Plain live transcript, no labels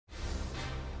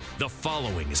The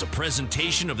following is a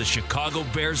presentation of the Chicago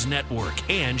Bears Network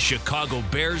and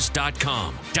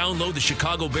ChicagoBears.com. Download the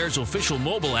Chicago Bears official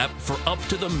mobile app for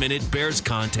up-to-the-minute Bears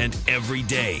content every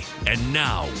day. And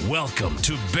now, welcome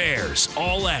to Bears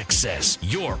All Access,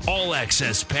 your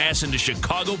all-access pass into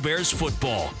Chicago Bears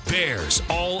football. Bears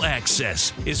All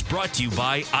Access is brought to you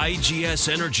by IGS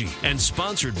Energy and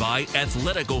sponsored by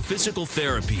Athletico Physical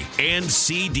Therapy and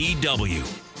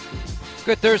CDW.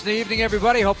 Good Thursday evening,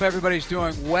 everybody. Hope everybody's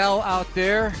doing well out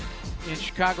there in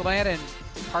Chicagoland and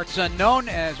parts unknown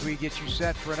as we get you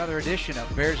set for another edition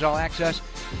of Bears All Access.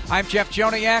 I'm Jeff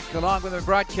Joniak, along with my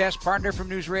broadcast partner from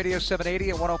News Radio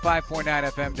 780 at 105.9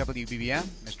 FM WBBM,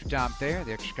 Mr. Tom Thayer,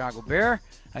 the ex-Chicago Bear.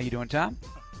 How you doing, Tom?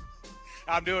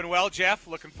 I'm doing well, Jeff.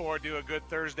 Looking forward to a good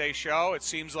Thursday show. It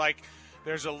seems like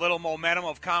there's a little momentum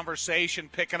of conversation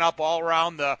picking up all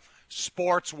around the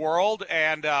sports world,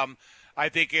 and I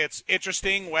think it's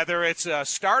interesting whether it's a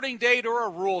starting date or a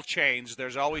rule change.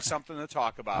 There's always something to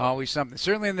talk about. Always something.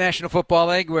 Certainly in the National Football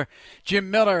League, where Jim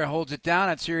Miller holds it down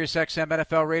on SiriusXM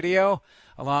NFL Radio,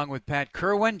 along with Pat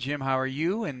Kerwin. Jim, how are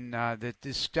you? And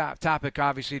this topic,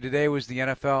 obviously, today was the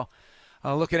NFL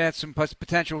looking at some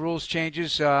potential rules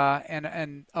changes,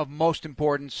 and of most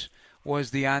importance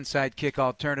was the onside kick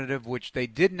alternative, which they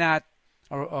did not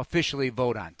officially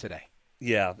vote on today.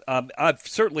 Yeah, I've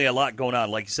certainly a lot going on.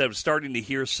 Like you said, I'm starting to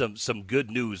hear some good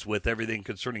news with everything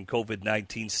concerning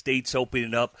COVID-19. States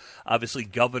opening up. Obviously,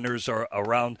 governors are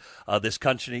around this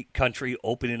country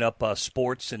opening up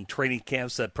sports and training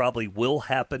camps that probably will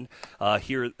happen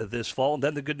here this fall. And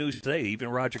then the good news today, even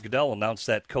Roger Goodell announced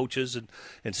that coaches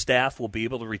and staff will be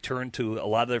able to return to a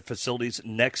lot of their facilities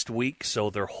next week.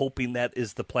 So they're hoping that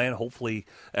is the plan. Hopefully,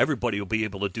 everybody will be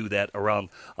able to do that around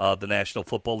the National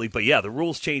Football League. But, yeah, the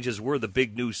rules changes were the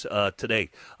big news today,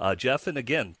 Jeff. And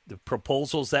again, the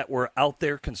proposals that were out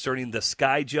there concerning the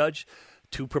Sky Judge,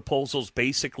 two proposals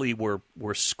basically were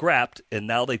scrapped, and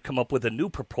now they've come up with a new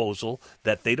proposal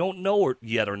that they don't know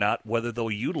yet or not whether they'll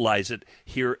utilize it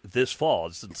here this fall.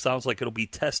 It sounds like it'll be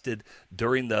tested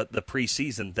during the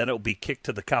preseason. Then it'll be kicked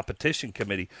to the competition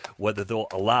committee whether they'll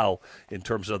allow, in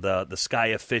terms of the Sky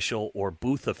official or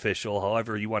booth official,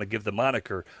 however you want to give the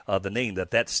moniker, the name,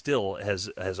 that still has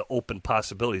open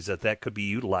possibilities that could be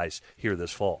utilized here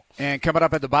this fall. And coming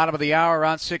up at the bottom of the hour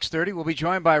around 6:30, we'll be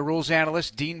joined by rules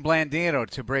analyst Dean Blandino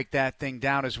to break that thing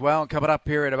down as well. And coming up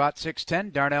here at about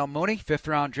 6:10, Darnell Mooney,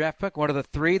 fifth-round draft pick, one of the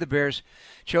three the Bears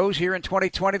chose here in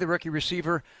 2020. The rookie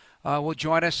receiver will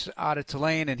join us out of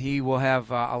Tulane, and he will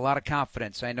have a lot of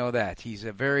confidence. I know that. He's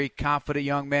a very confident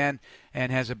young man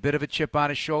and has a bit of a chip on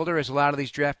his shoulder, as a lot of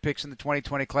these draft picks in the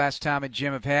 2020 class Tom and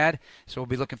Jim have had. So we'll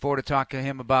be looking forward to talking to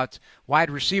him about wide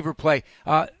receiver play.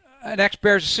 An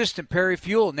ex-Bears assistant, Perry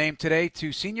Fewell, named today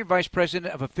to Senior Vice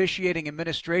President of Officiating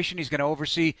Administration. He's going to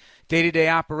oversee day-to-day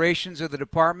operations of the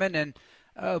department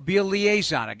and be a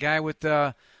liaison, a guy with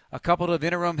a couple of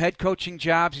interim head coaching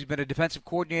jobs. He's been a defensive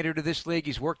coordinator to this league.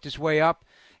 He's worked his way up,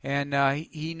 and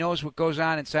he knows what goes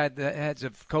on inside the heads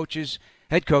of coaches,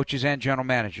 head coaches, and general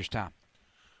managers, Tom.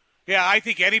 Yeah, I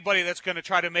think anybody that's going to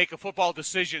try to make a football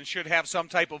decision should have some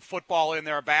type of football in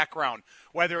their background,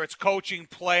 whether it's coaching,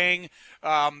 playing,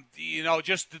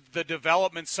 just the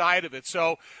development side of it.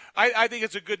 So I think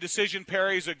it's a good decision.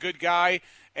 Perry's a good guy,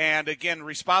 and again,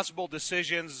 responsible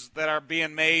decisions that are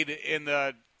being made in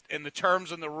the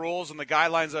terms and the rules and the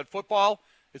guidelines of football.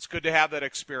 It's good to have that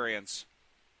experience.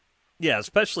 Yeah,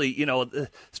 especially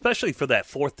for that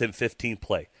 4th and 15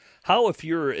 play. How, if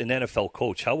you're an NFL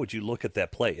coach, how would you look at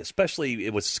that play? Especially,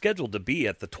 it was scheduled to be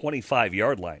at the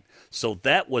 25-yard line. So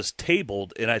that was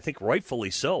tabled, and I think rightfully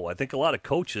so. I think a lot of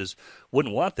coaches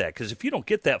wouldn't want that, because if you don't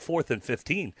get that 4th and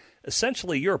 15,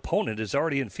 essentially your opponent is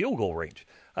already in field goal range.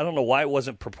 I don't know why it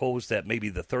wasn't proposed at maybe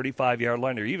the 35-yard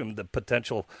line or even the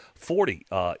potential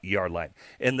 40-yard line.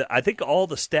 And I think all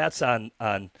the stats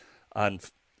on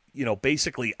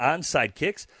basically onside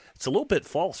kicks, it's a little bit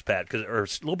false, Pat, or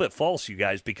it's a little bit false, you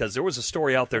guys, because there was a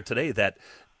story out there today that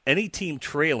any team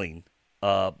trailing,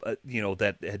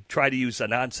 that had tried to use an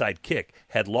onside kick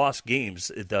had lost games.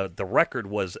 The record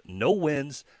was no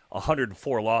wins,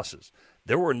 104 losses.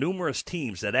 There were numerous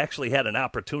teams that actually had an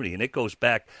opportunity, and it goes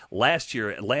back last year,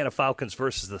 Atlanta Falcons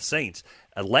versus the Saints.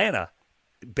 Atlanta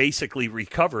basically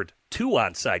recovered 2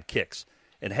 onside kicks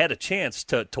and had a chance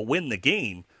to win the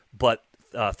game, but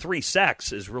 3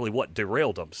 sacks is really what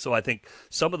derailed them. So I think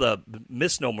some of the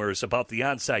misnomers about the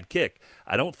onside kick,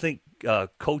 I don't think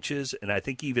coaches and I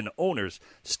think even owners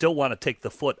still want to take the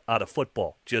foot out of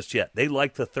football just yet. They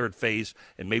like the third phase,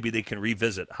 and maybe they can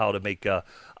revisit how to make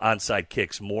onside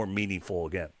kicks more meaningful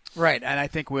again. Right, and I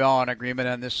think we all in agreement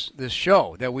on this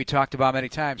show that we talked about many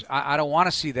times. I don't want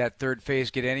to see that third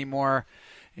phase get any more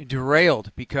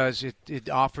derailed because it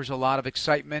offers a lot of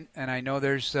excitement, and I know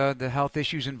there's the health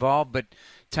issues involved, but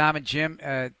Tom and Jim,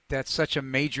 that's such a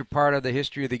major part of the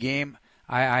history of the game.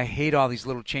 I hate all these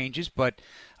little changes, but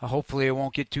hopefully it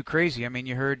won't get too crazy. I mean,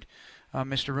 you heard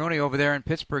Mr. Rooney over there in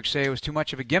Pittsburgh say it was too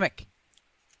much of a gimmick.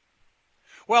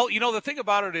 Well, the thing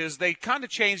about it is they kind of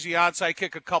changed the onside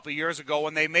kick a couple of years ago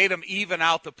when they made them even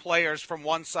out the players from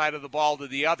one side of the ball to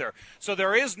the other. So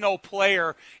there is no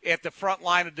player at the front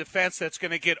line of defense that's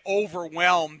going to get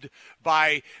overwhelmed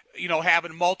by,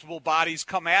 having multiple bodies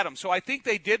come at them. So I think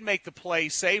they did make the play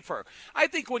safer. I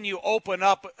think when you open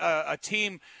up a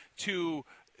team to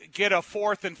get a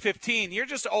 4th and 15, you're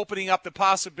just opening up the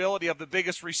possibility of the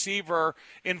biggest receiver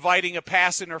inviting a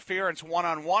pass interference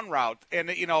one-on-one route. And,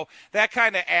 that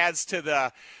kind of adds to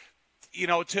the,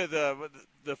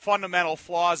 the fundamental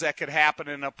flaws that could happen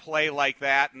in a play like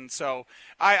that. And so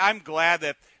I'm glad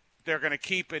that they're going to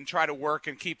keep and try to work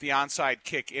and keep the onside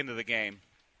kick into the game.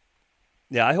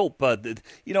 Yeah, I hope, a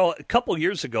couple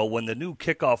years ago when the new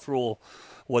kickoff rule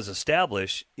was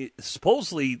established,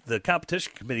 supposedly the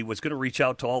competition committee was going to reach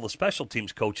out to all the special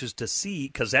teams coaches to see,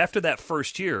 because after that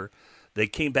first year, they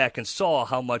came back and saw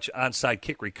how much onside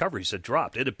kick recoveries had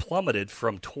dropped. It had plummeted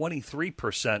from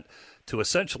 23% to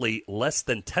essentially less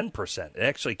than 10%. It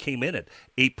actually came in at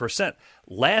 8%.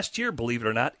 Last year, believe it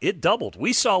or not, it doubled.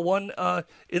 We saw one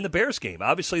in the Bears game.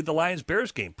 Obviously, the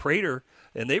Lions-Bears game. Prater,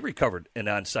 and they recovered an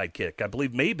onside kick. I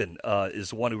believe Maben is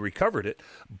the one who recovered it,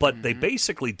 but they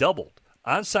basically doubled.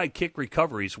 Onside kick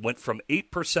recoveries went from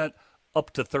 8%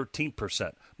 up to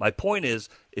 13%. My point is,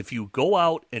 if you go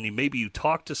out and maybe you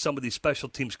talk to some of these special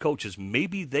teams coaches,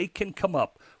 maybe they can come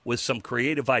up with some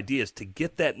creative ideas to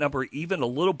get that number even a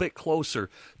little bit closer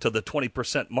to the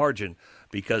 20% margin,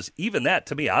 because even that,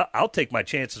 to me, I'll take my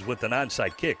chances with an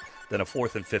onside kick than a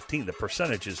 4th and 15. The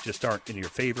percentages just aren't in your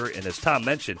favor, and as Tom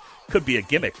mentioned, could be a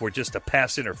gimmick where just a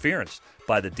pass interference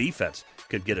by the defense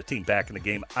could get a team back in the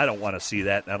game. I don't want to see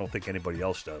that, and I don't think anybody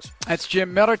else does. That's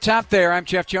Jim Miller, Tom Thayer. I'm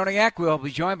Jeff Joniak. We'll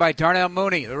be joined by Darnell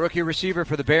Mooney, the rookie receiver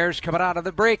for the Bears, coming out of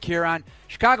the break here on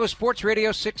Chicago Sports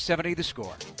Radio 670 The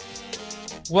Score.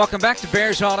 Welcome back to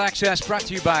Bears All Access, brought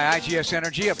to you by IGS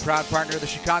Energy, a proud partner of the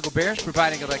Chicago Bears,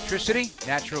 providing electricity,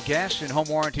 natural gas, and home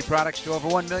warranty products to over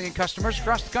 1 million customers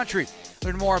across the country.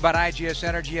 Learn more about IGS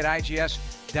Energy at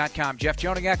IGS.com. Jeff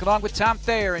Joniak along with Tom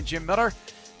Thayer and Jim Miller,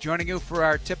 joining you for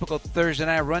our typical Thursday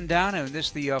night rundown, and this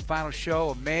is the final show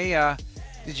of May.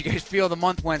 Did you guys feel the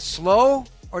month went slow,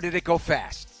 or did it go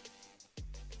fast?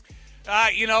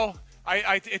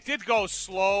 It did go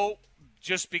slow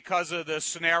just because of the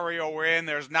scenario we're in.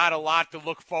 There's not a lot to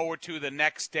look forward to the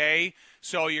next day,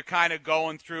 so you're kind of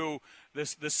going through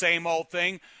the same old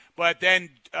thing. But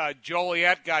then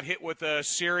Joliet got hit with a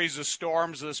series of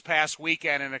storms this past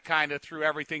weekend, and it kind of threw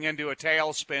everything into a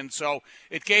tailspin. So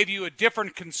it gave you a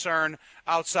different concern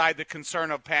outside the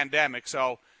concern of pandemic.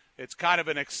 So it's kind of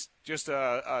just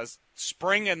a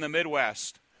spring in the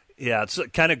Midwest. Yeah, it's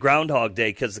kind of Groundhog Day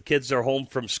because the kids are home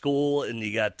from school, and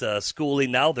you got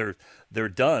schooling now. They're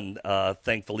done,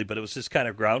 thankfully, but it was just kind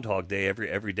of Groundhog Day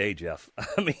every day, Jeff.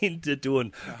 I mean,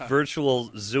 doing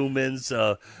virtual Zoom-ins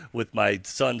with my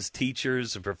son's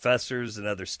teachers and professors and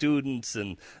other students,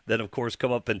 and then, of course,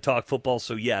 come up and talk football.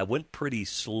 So, yeah, it went pretty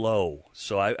slow.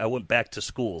 So I went back to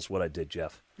school is what I did,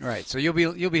 Jeff. Right, so you'll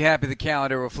be happy the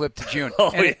calendar will flip to June.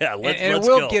 Oh, and yeah, let's go. It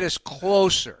will get us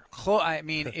closer. I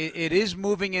mean, it is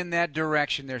moving in that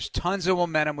direction. There's tons of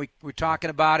momentum. We're talking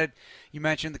about it. You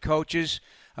mentioned the coaches.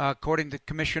 According to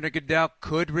Commissioner Goodell,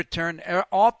 could return.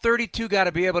 All 32 got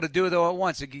to be able to do it, though, at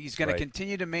once. He's going to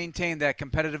continue to maintain that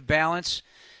competitive balance.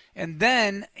 And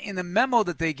then in the memo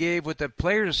that they gave with the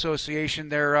Players Association,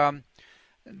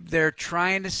 they're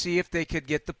trying to see if they could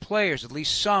get the players, at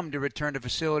least some, to return to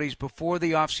facilities before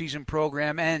the off-season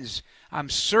program ends. I'm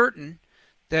certain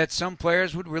that some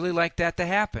players would really like that to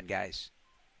happen, guys.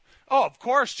 Oh, of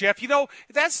course, Jeff.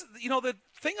 That's the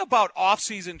thing about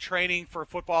off-season training for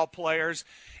football players.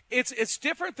 It's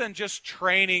different than just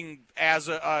training as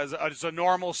a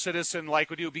normal citizen like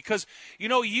we do, because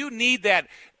you need that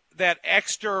that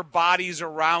extra bodies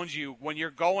around you when you're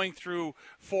going through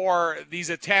for these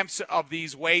attempts of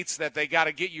these weights that they got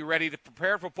to get you ready to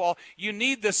prepare for football. You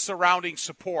need the surrounding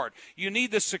support. You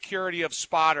need the security of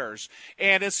spotters.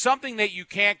 And it's something that you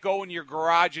can't go in your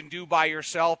garage and do by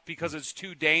yourself because it's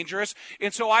too dangerous.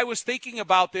 And so I was thinking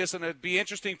about this, and it'd be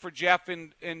interesting for Jeff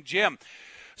and Jim.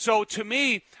 So to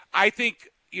me, I think,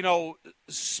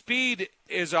 speed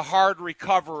is a hard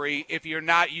recovery if you're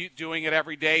not doing it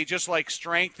every day, just like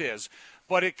strength is.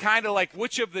 But it kind of like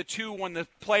which of the two, when the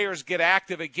players get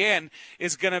active again,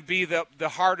 is going to be the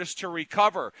hardest to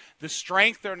recover. The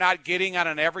strength they're not getting on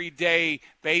an everyday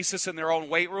basis in their own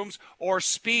weight rooms, or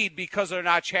speed because they're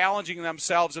not challenging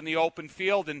themselves in the open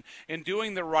field and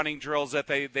doing the running drills that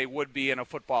they would be in a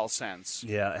football sense.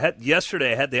 Yeah,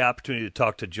 yesterday I had the opportunity to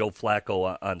talk to Joe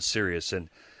Flacco on Sirius, and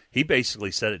he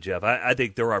basically said it, Jeff. I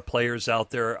think there are players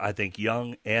out there, I think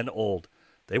young and old,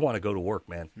 they want to go to work,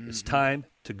 man. Mm-hmm. It's time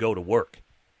to go to work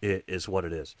is what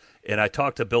it is. And I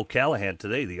talked to Bill Callahan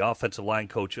today, the offensive line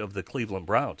coach of the Cleveland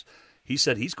Browns. He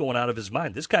said he's going out of his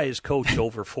mind. This guy has coached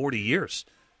over 40 years.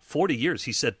 40 years.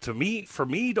 He said, for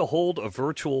me to hold a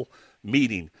virtual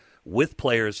meeting with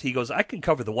players, he goes, I can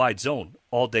cover the wide zone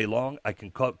all day long. I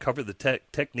can cover the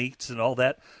techniques and all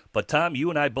that. But, Tom, you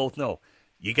and I both know,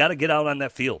 you got to get out on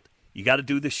that field. You got to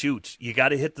do the shoots. You got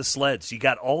to hit the sleds. You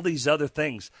got all these other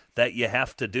things that you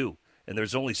have to do. And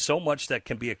there's only so much that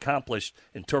can be accomplished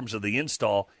in terms of the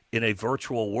install in a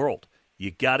virtual world.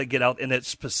 You got to get out. And it's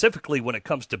specifically when it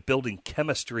comes to building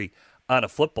chemistry on a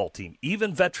football team.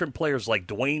 Even veteran players like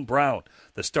Dwayne Brown,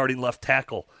 the starting left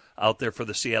tackle out there for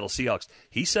the Seattle Seahawks,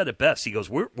 he said it best. He goes,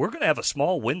 we're going to have a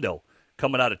small window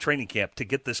coming out of training camp to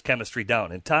get this chemistry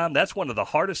down. And, Tom, that's one of the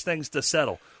hardest things to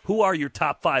settle. Who are your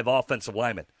top 5 offensive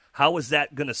linemen? How is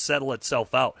that going to settle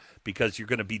itself out? Because you're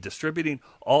going to be distributing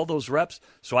all those reps.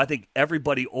 So I think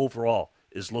everybody overall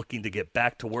is looking to get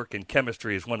back to work, and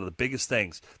chemistry is one of the biggest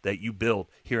things that you build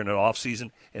here in an offseason,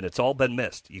 and it's all been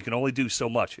missed. You can only do so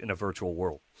much in a virtual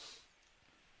world.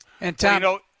 And,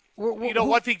 Tom,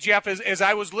 one thing, Jeff, is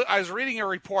I was reading a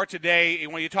report today,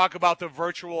 and when you talk about the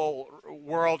virtual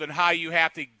world and how you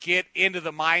have to get into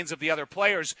the minds of the other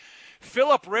players,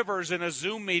 Phillip Rivers in a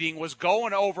Zoom meeting was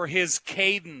going over his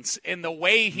cadence and the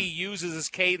way he uses his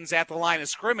cadence at the line of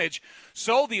scrimmage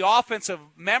so the offensive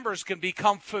members can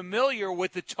become familiar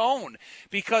with the tone,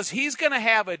 because he's going to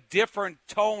have a different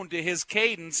tone to his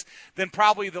cadence than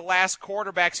probably the last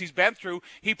quarterbacks he's been through.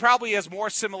 He probably has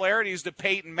more similarities to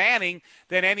Peyton Manning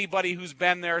than anybody who's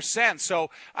been there since.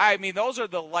 So, I mean, those are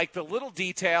the little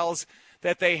details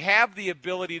that they have the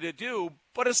ability to do,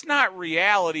 but it's not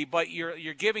reality. But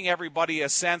you're giving everybody a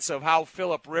sense of how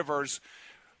Phillip Rivers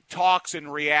talks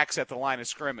and reacts at the line of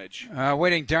scrimmage.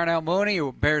 Waiting, Darnell Mooney,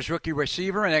 Bears rookie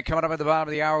receiver, and then coming up at the bottom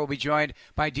of the hour, we'll be joined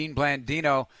by Dean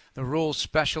Blandino, the rules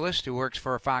specialist who works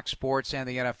for Fox Sports and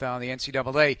the NFL and the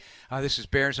NCAA. This is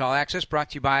Bears All Access,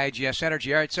 brought to you by AGS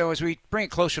Energy. All right, so as we bring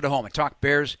it closer to home and talk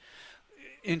Bears,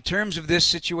 in terms of this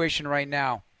situation right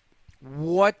now,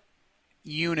 what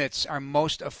units are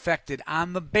most affected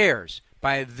on the Bears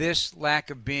by this lack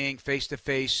of being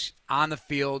face-to-face on the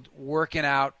field, working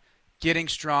out, getting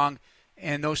strong,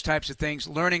 and those types of things,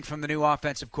 learning from the new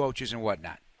offensive coaches and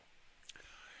whatnot?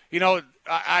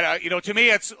 To me,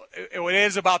 it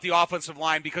is about the offensive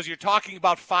line, because you're talking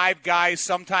about 5 guys.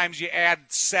 Sometimes you add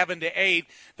 7 to 8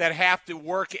 that have to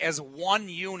work as one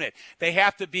unit. They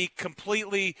have to be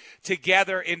completely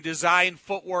together in design,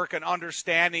 footwork, and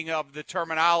understanding of the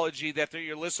terminology that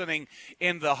you're listening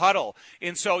in the huddle.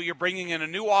 And so you're bringing in a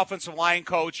new offensive line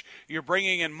coach. You're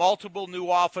bringing in multiple new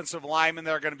offensive linemen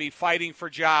that are going to be fighting for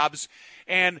jobs.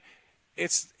 And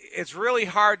it's really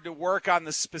hard to work on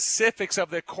the specifics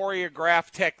of the choreographed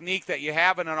technique that you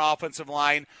have in an offensive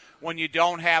line when you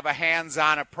don't have a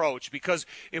hands-on approach. Because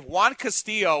if Juan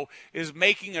Castillo is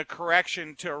making a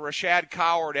correction to Rashad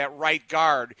Coward at right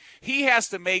guard, he has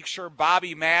to make sure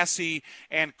Bobby Massey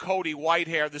and Cody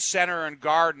Whitehair, the center and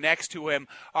guard next to him,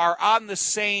 are on the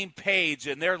same page,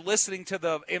 and they're listening to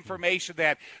the information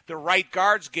that the right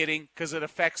guard's getting, because it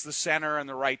affects the center and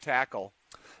the right tackle.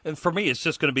 And for me, it's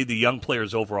just going to be the young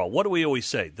players overall. What do we always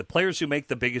say? The players who make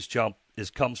the biggest jump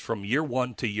comes from year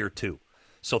 1 to year 2.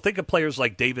 So think of players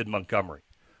like David Montgomery.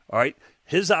 All right,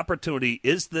 his opportunity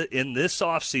is in this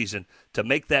offseason to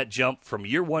make that jump from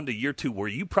year 1 to year 2, where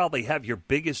you probably have your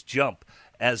biggest jump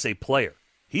as a player.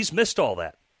 He's missed all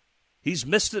that. He's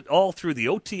missed it all through the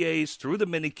OTAs, through the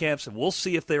minicamps, and we'll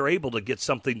see if they're able to get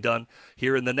something done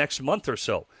here in the next month or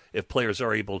so, if players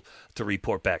are able to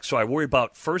report back. So I worry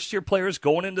about first-year players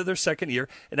going into their second year,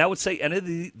 and I would say any of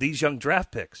these young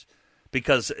draft picks,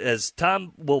 Because as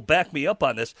Tom will back me up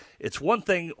on this, it's one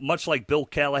thing, much like Bill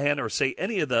Callahan or say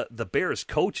any of the Bears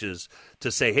coaches,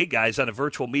 to say, hey, guys, on a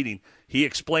virtual meeting, he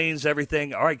explains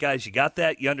everything. All right, guys, you got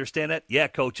that? You understand that? Yeah,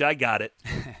 Coach, I got it.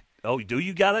 Oh, do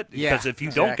you got it? Yeah, because if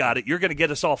you don't got it, you're going to get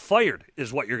us all fired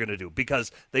is what you're going to do. Because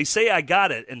they say I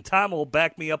got it, and Tom will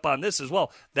back me up on this as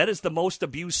well. That is the most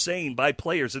abused saying by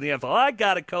players in the NFL. I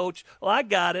got it, Coach. Well, I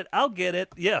got it. I'll get it.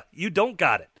 Yeah, you don't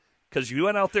got it because you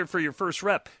went out there for your first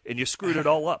rep, and you screwed it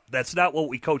all up. That's not what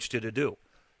we coached you to do.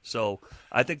 So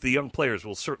I think the young players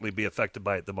will certainly be affected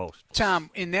by it the most. Tom,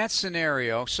 in that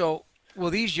scenario, so will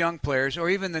these young players or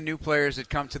even the new players that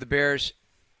come to the Bears,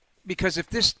 because if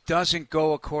this doesn't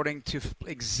go according to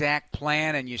exact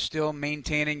plan and you're still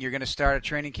maintaining you're going to start a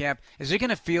training camp, is it going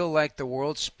to feel like the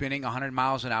world's spinning 100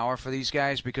 miles an hour for these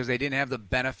guys because they didn't have the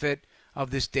benefit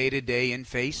of this day-to-day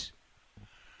in-face?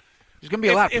 There's going to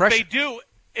be a lot of pressure. If they do,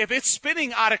 if it's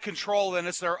spinning out of control, then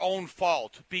it's their own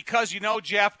fault. Because,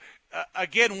 Jeff,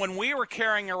 again, when we were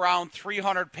carrying around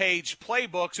 300-page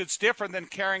playbooks, it's different than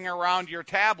carrying around your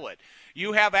tablet.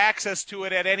 You have access to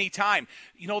it at any time.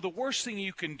 The worst thing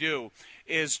you can do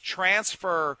is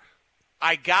transfer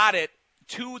I got it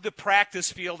to the practice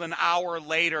field an hour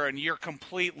later and you're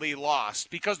completely lost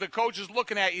because the coach is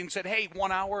looking at you and said, hey,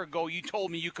 1 hour ago you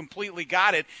told me you completely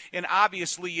got it, and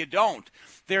obviously you don't.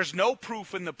 There's no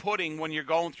proof in the pudding when you're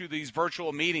going through these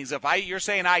virtual meetings. If you're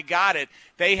saying I got it,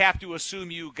 they have to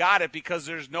assume you got it because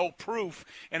there's no proof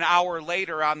an hour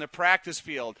later on the practice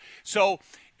field. So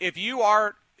if you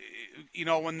are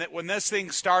when this thing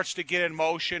starts to get in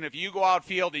motion, if you go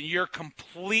outfield and you're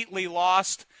completely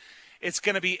lost, it's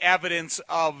going to be evidence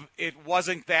of it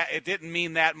didn't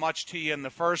mean that much to you in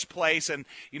the first place, and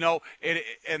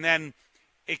and then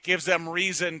it gives them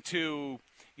reason to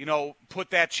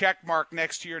put that check mark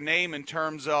next to your name in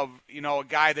terms of a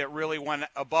guy that really went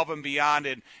above and beyond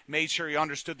and made sure he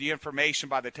understood the information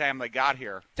by the time they got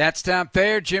here. That's Tom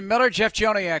Thayer, Jim Miller, Jeff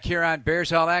Joniak here on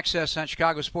Bears All Access on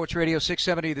Chicago Sports Radio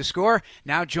 670 The Score.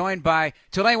 Now joined by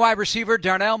Tulane wide receiver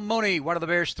Darnell Mooney, one of the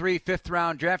Bears' 3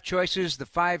 fifth-round draft choices, the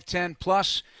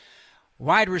 5'10+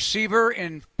 wide receiver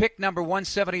in pick number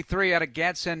 173 out of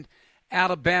Gadsden,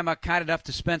 Alabama. Kind enough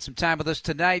to spend some time with us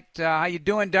tonight. How you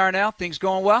doing, Darnell? Things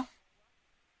going well?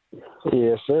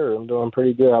 Yes, sir. I'm doing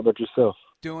pretty good. How about yourself?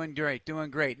 Doing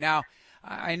great. Now,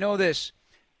 I know this.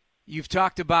 You've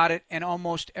talked about it, and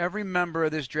almost every member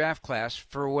of this draft class,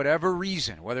 for whatever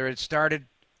reason, whether it started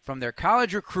from their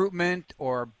college recruitment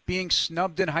or being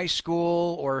snubbed in high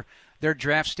school or their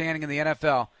draft standing in the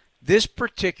NFL, this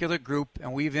particular group,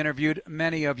 and we've interviewed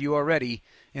many of you already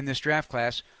in this draft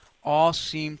class, all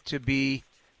seem to be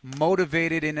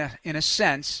motivated in a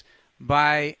sense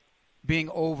by being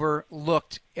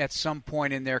overlooked at some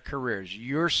point in their careers.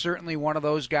 You're certainly one of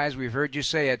those guys. We've heard you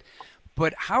say it.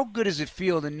 But how good does it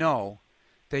feel to know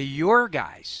that your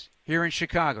guys here in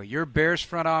Chicago, your Bears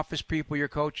front office people, your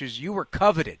coaches, you were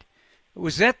coveted?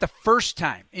 Was that the first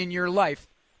time in your life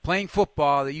playing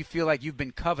football that you feel like you've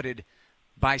been coveted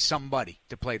by somebody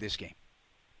to play this game?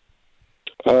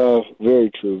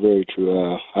 Very true, very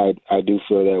true. I do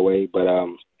feel that way, but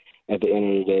at the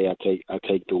end of the day, I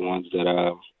take the ones that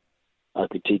are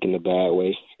critiquing the bad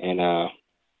way and are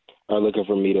looking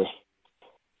for me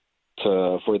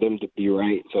for them to be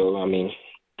right. So I mean,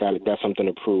 got something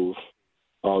to prove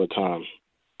all the time.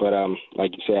 But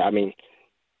like you said, I mean,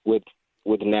 with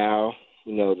now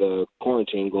the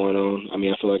quarantine going on, I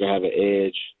mean, I feel like I have an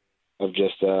edge of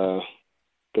just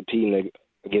competing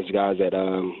against guys that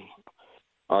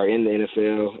are in the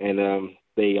NFL, and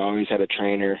they always had a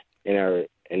trainer and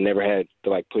never had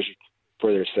to push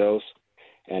for themselves,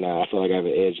 and I feel like I have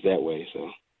an edge that way.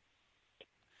 So,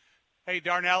 hey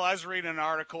Darnell, I was reading an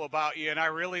article about you, and I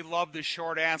really love the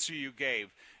short answer you gave.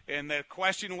 And the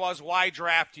question was, why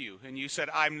draft you? And you said,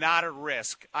 I'm not a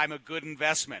risk. I'm a good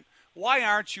investment. Why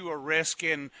aren't you a risk?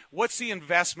 And what's the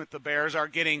investment the Bears are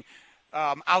getting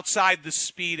outside the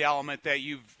speed element that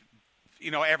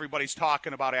everybody's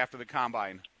talking about after the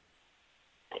combine?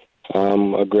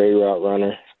 A great route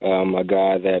runner, a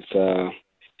guy that's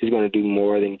he's going to do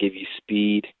more than give you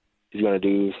speed. He's going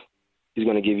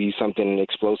to give you something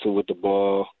explosive with the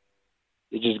ball.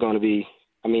 It's just going to be,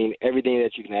 I mean, everything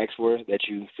that you can ask for that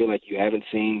you feel like you haven't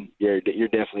seen, you're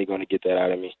definitely going to get that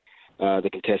out of me. The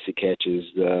contested catches,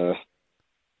 the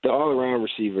all-around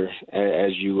receiver,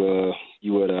 as you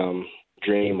would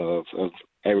dream of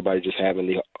everybody just having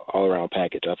the all-around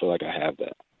package. I feel like I have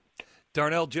that.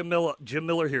 Darnell, Jim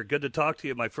Miller here. Good to talk to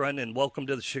you, my friend, and welcome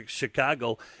to the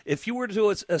Chicago. If you were to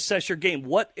assess your game,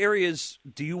 what areas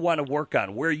do you want to work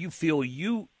on? Where you feel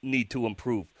you need to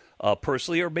improve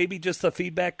personally, or maybe just the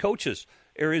feedback coaches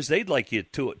areas they'd like you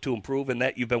to improve and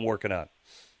that you've been working on?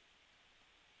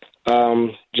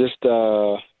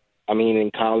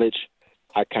 In college,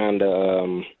 I kind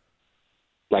of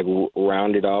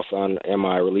rounded off in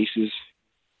my releases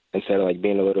instead of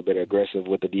being a little bit aggressive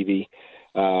with the DB.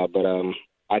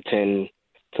 I tend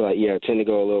to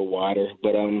go a little wider.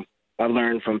 But I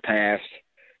learned from past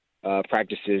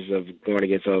practices of going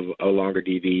against a longer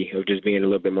DB, of just being a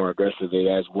little bit more aggressive. It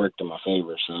has worked in my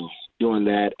favor. So doing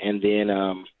that, and then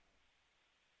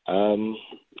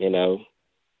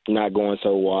not going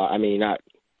so wide. I mean, not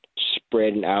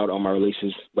spreading out on my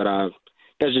releases, but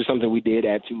that's just something we did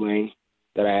at Tulane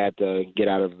that I had to get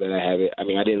out of that habit. I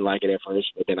mean, I didn't like it at first,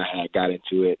 but then I got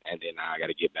into it, and then I got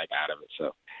to get back out of it.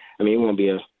 So, I mean, it won't be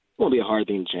a hard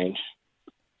thing to change.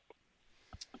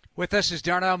 With us is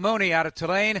Darnell Mooney out of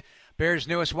Tulane, Bears'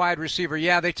 newest wide receiver.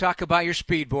 Yeah, they talk about your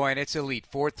speed, boy, and it's elite.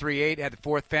 4.38, had the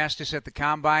fourth fastest at the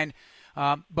combine.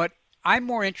 But I'm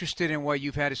more interested in what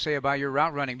you've had to say about your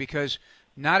route running, because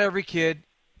not every kid,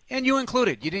 and you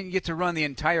included, you didn't get to run the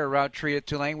entire route tree at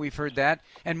Tulane. We've heard that,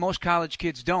 and most college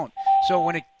kids don't. So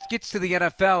when it gets to the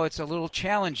NFL, it's a little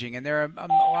challenging, and there are a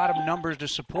lot of numbers to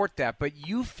support that. But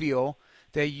you feel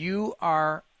that you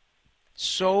are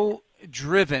so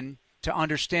driven to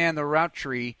understand the route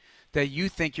tree that you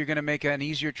think you're going to make an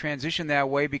easier transition that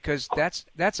way, because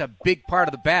that's a big part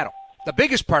of the battle. The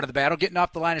biggest part of the battle, getting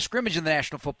off the line of scrimmage in the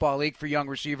National Football League for young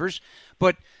receivers.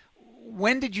 But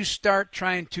when did you start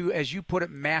trying to, as you put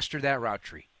it, master that route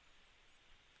tree?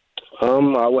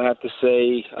 I would have to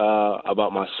say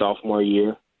about my sophomore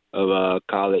year of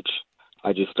college,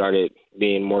 I just started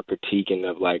being more critiquing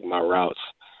of my routes.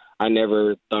 I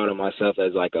never thought of myself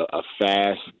as a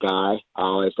fast guy. I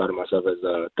always thought of myself as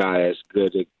a guy that's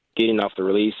good at getting off the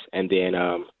release and then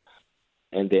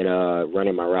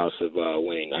running my routes of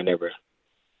winning. I never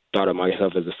thought of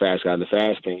myself as a fast guy. The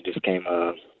fast thing just came.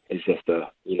 It's just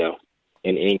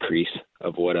an increase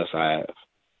of what else I have.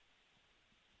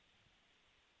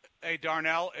 Hey,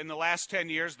 Darnell, in the last 10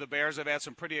 years, the Bears have had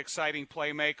some pretty exciting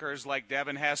playmakers like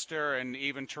Devin Hester and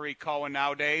even Tariq Cohen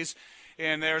nowadays.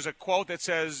 And there's a quote that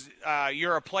says,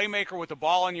 you're a playmaker with the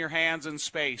ball in your hands in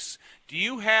space. Do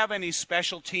you have any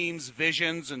special teams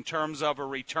visions in terms of a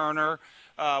returner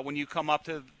when you come up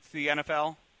to the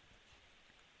NFL?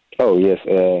 Oh, yes,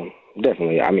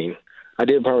 definitely. I mean, I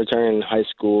did punt return in high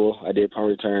school. I did punt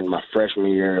return my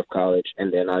freshman year of college,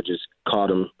 and then I just caught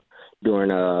them during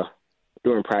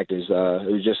practice. It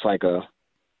was just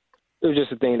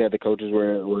a thing that the coaches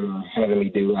were having me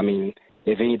do. I mean,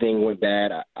 if anything went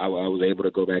bad, I was able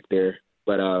to go back there.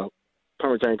 But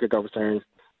punt return, kickoff return,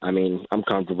 I mean, I'm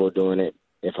comfortable doing it.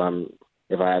 If I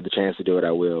have the chance to do it,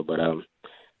 I will. But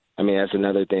I mean, that's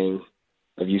another thing.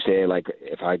 If you say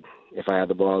if I have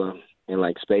the ball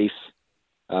in space,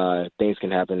 things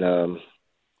can happen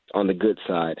on the good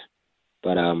side.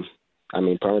 But I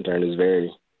mean, punt return is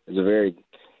a very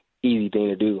easy thing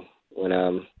to do when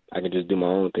I can just do my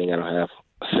own thing. I don't have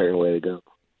a certain way to go.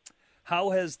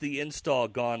 How has the install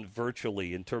gone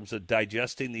virtually in terms of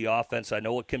digesting the offense? I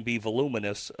know it can be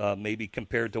voluminous, maybe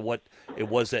compared to what it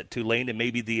was at Tulane, and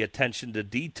maybe the attention to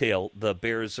detail the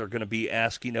Bears are going to be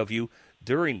asking of you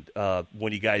during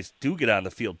when you guys do get on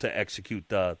the field to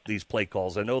execute these play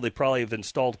calls. I know they probably have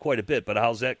installed quite a bit, but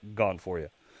how's that gone for you?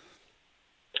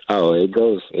 Oh, it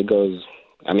goes.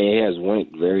 I mean, it has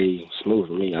went very smooth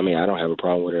for me. I mean, I don't have a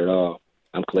problem with it at all.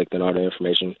 I'm collecting all the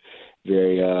information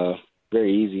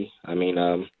very easy. I mean,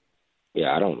 I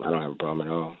don't have a problem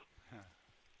at all.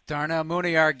 Darnell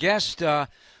Mooney, our guest.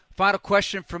 Final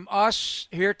question from us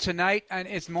here tonight, and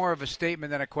it's more of a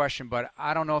statement than a question, but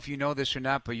I don't know if you know this or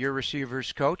not, but your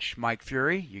receivers coach, Mike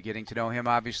Fury, you're getting to know him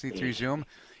obviously through Zoom.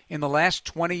 In the last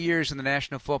 20 years in the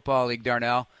National Football League,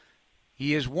 Darnell,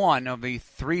 he is one of the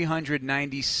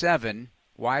 397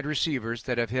 wide receivers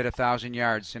that have hit 1,000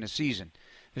 yards in a season.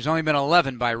 There's only been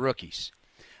 11 by rookies.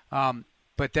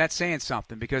 But that's saying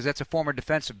something, because that's a former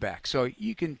defensive back. So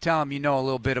you can tell him you know a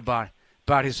little bit about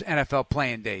his NFL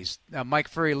playing days. Mike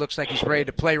Fury looks like he's ready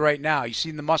to play right now. You've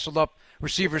seen the muscled-up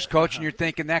receivers coach, and you're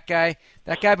thinking that guy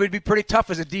would be pretty tough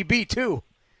as a DB too.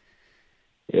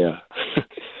 Yeah.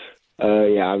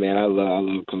 I mean, I love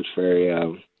Coach Fury.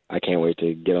 I can't wait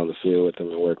to get on the field with him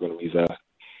and work with him.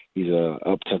 He's a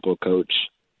up-tempo coach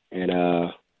and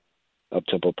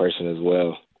up-tempo person as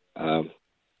well. I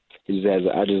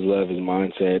just love his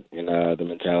mindset and the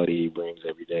mentality he brings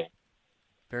every day.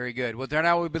 Very good. Well,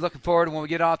 Darnell, we'll be looking forward when we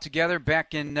get all together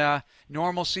back in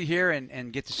normalcy here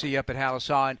and get to see you up at Halas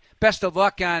Hall. And best of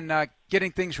luck on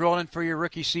getting things rolling for your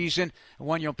rookie season,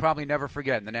 one you'll probably never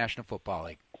forget in the National Football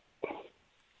League.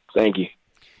 Thank you.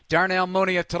 Darnell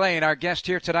Mooney of Tulane, our guest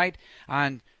here tonight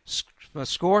on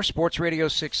Score, Sports Radio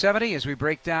 670, as we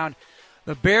break down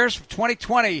the Bears for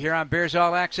 2020 here on Bears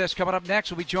All Access. Coming up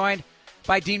next, we'll be joined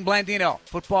by Dean Blandino,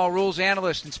 football rules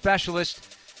analyst and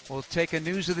specialist. We'll take a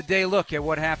news of the day look at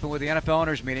what happened with the NFL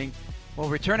owners meeting. We'll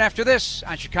return after this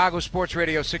on Chicago Sports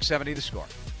Radio 670 The Score.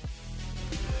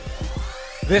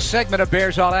 This segment of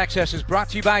Bears All Access is brought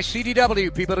to you by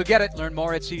CDW. People who get it, learn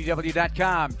more at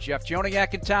CDW.com. Jeff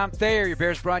Joniak and Tom Thayer, your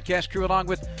Bears broadcast crew, along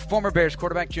with former Bears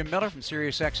quarterback Jim Miller from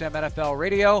SiriusXM NFL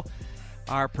Radio.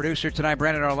 Our producer tonight,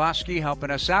 Brandon Orlovsky, helping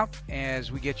us out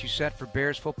as we get you set for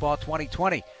Bears football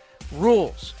 2020.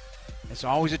 Rules. It's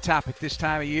always a topic this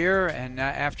time of year, and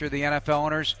after the NFL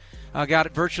owners got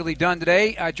it virtually done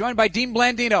today. Joined by Dean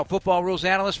Blandino, football rules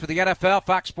analyst for the NFL,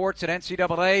 Fox Sports, and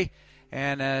NCAA,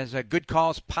 and as a Good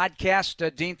Calls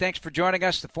podcast. Dean, thanks for joining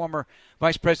us, the former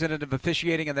vice president of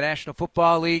officiating in the National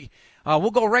Football League.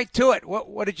 We'll go right to it.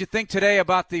 What did you think today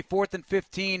about the 4th and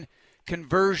 15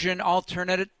 conversion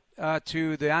alternative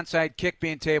to the onside kick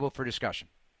being tabled for discussion?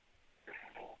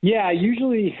 Yeah,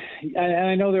 usually, and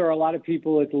I know there are a lot of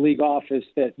people at the league office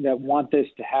that want this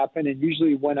to happen, and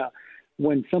usually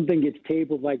when something gets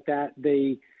tabled like that,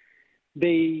 they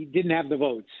didn't have the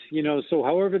votes, so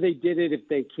however they did it, if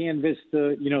they canvassed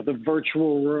the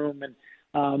virtual room, and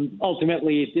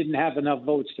ultimately it didn't have enough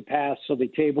votes to pass, so they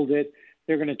tabled it.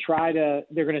 They're going to try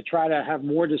to have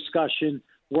more discussion,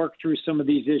 work through some of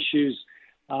these issues.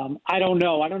 I don't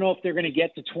know. I don't know if they're going to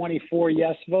get to 24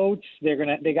 yes votes.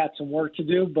 They got some work to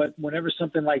do, but whenever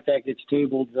something like that gets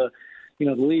tabled, the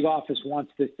league office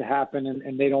wants this to happen,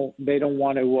 and they don't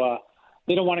want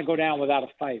to go down without a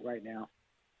fight right now.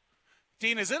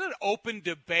 Dean, is it an open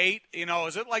debate?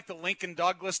 Is it like the Lincoln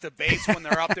Douglas debates when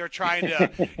they're up there trying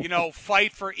to,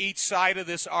 fight for each side of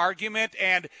this argument?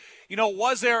 And,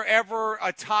 was there ever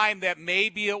a time that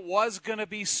maybe it was going to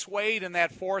be swayed in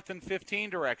that 4th and 15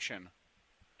 direction?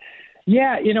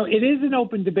 Yeah, it is an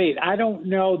open debate. I don't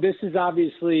know. This is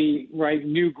obviously, right,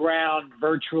 new ground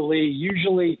virtually.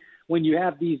 Usually when you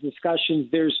have these discussions,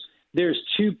 there's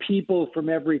two people from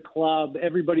every club.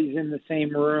 Everybody's in the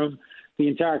same room. The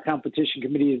entire competition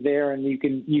committee is there, and you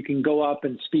can go up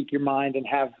and speak your mind and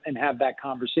have that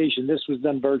conversation. This was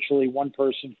done virtually, one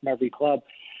person from every club.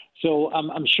 So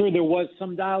I'm sure there was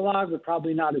some dialogue, but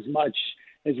probably not as much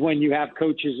as when you have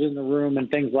coaches in the room and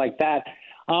things like that.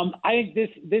 I think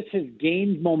this has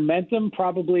gained momentum.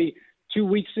 Probably 2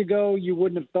 weeks ago, you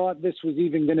wouldn't have thought this was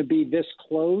even going to be this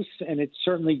close, and it's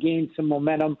certainly gained some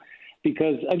momentum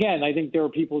because, again, I think there are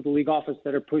people at the league office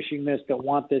that are pushing this, that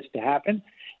want this to happen.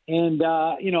 And,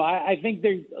 I think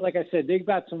like I said, they've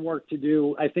got some work to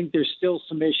do. I think there's still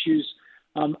some issues.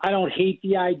 I don't hate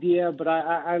the idea, but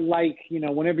I like,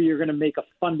 whenever you're going to make a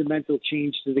fundamental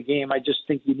change to the game, I just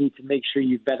think you need to make sure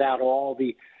you vet out all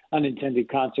the unintended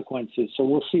consequences. So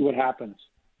we'll see what happens.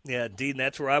 Yeah, Dean,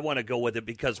 that's where I want to go with it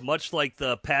because much like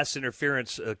the pass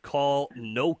interference call,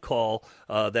 no call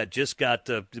that just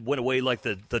went away like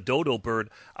the dodo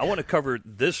bird, I want to cover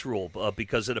this rule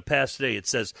because in a pass today it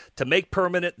says to make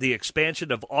permanent the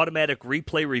expansion of automatic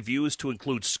replay reviews to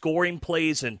include scoring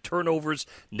plays and turnovers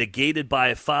negated by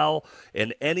a foul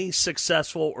and any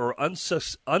successful or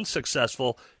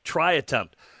unsuccessful try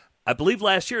attempt. I believe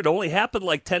last year it only happened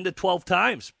like 10 to 12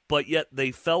 times, but yet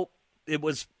they felt it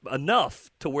was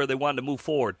enough to where they wanted to move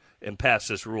forward and pass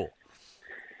this rule.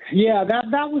 Yeah,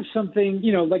 that was something,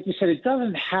 like you said, it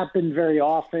doesn't happen very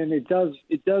often. It does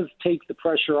take the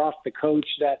pressure off the coach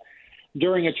that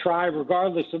during a try,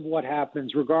 regardless of what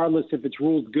happens, regardless if it's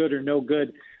ruled good or no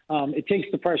good, it takes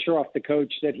the pressure off the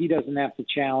coach that he doesn't have to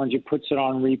challenge. It puts it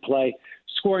on replay.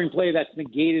 Scoring play that's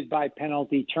negated by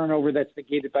penalty, turnover that's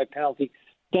negated by penalty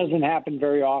doesn't happen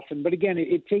very often. But again,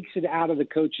 it takes it out of the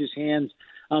coach's hands.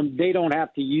 They don't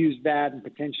have to use that and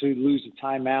potentially lose a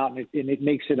timeout, and it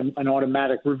makes it an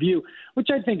automatic review, which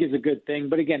I think is a good thing.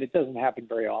 But again, it doesn't happen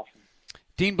very often.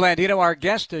 Dean Blandino, our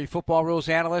guest, a football rules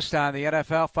analyst on the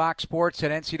NFL, Fox Sports,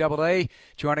 and NCAA,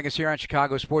 joining us here on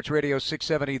Chicago Sports Radio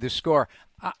 670 The Score.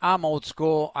 I'm old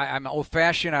school. I'm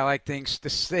old-fashioned. I like things to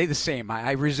stay the same.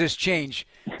 I resist change,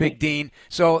 Big Dean.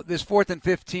 So this 4th and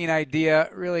 15 idea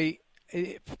really,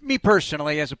 me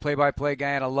personally, as a play-by-play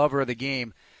guy and a lover of the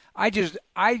game, I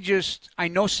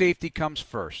know safety comes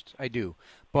first. I do.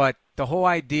 But the whole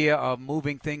idea of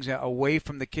moving things away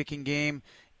from the kicking game,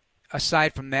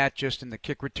 aside from that, just in the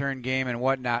kick return game and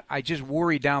whatnot, I just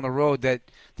worry down the road that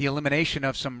the elimination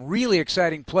of some really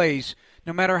exciting plays,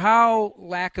 no matter how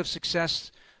lack of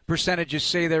success percentages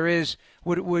say there is,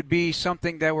 would be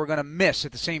something that we're going to miss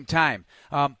at the same time.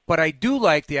 But I do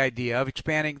like the idea of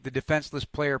expanding the defenseless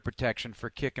player protection for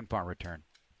kick and punt return.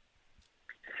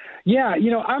 Yeah,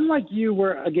 I'm like you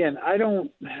where, again, I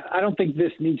don't think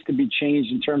this needs to be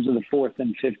changed in terms of the 4th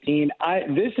and 15.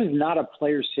 This is not a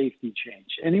player safety change.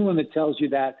 Anyone that tells you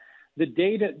that, the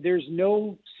data, there's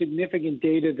no significant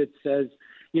data that says,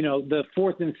 the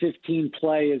 4th and 15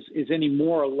 play is any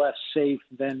more or less safe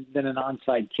than an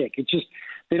onside kick. It's just,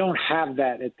 they don't have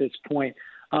that at this point.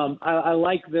 I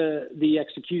like the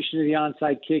execution of the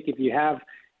onside kick.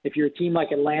 If you're a team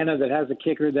like Atlanta that has a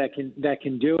kicker that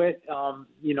can do it,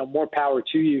 more power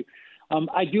to you.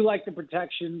 I do like the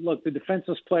protection. Look, the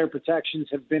defenseless player protections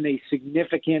have been a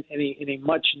significant and a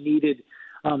much needed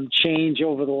change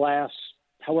over the last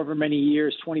however many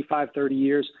years, 25, 30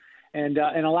 years, and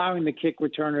allowing the kick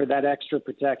returner that extra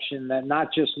protection, that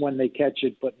not just when they catch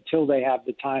it, but until they have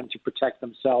the time to protect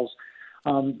themselves.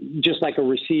 Just like a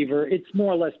receiver, it's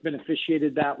more or less been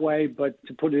officiated that way, but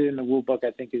to put it in the rule book,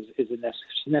 I think is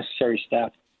a necessary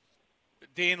step.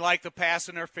 Dean, like the pass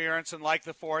interference and like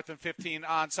the 4th and 15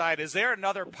 onside, is there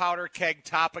another powder keg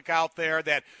topic out there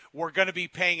that we're going to be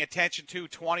paying attention to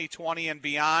 2020 and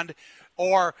beyond?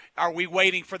 Or are we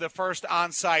waiting for the first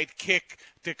onside kick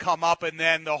to come up and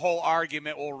then the whole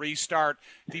argument will restart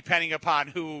depending upon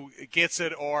who gets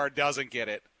it or doesn't get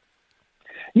it?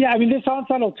 Yeah, I mean, this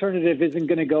onside alternative isn't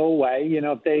going to go away.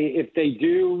 If they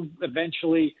do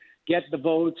eventually get the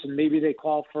votes and maybe they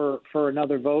call for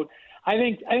another vote, I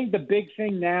think the big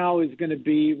thing now is going to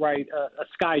be a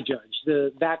sky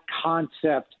judge. That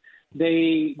concept.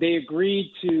 They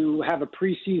agreed to have a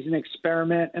preseason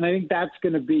experiment, and I think that's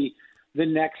going to be the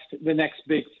next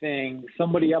big thing.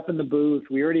 Somebody up in the booth.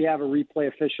 We already have a replay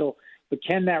official, but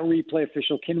can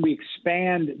we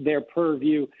expand their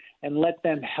purview and let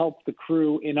them help the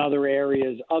crew in other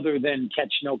areas other than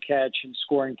catch, no catch and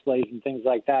scoring plays and things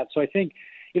like that. So I think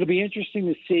it'll be interesting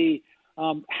to see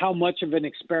how much of an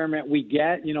experiment we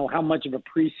get, how much of a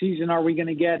preseason are we going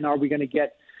to get, and are we going to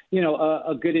get,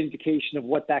 a good indication of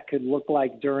what that could look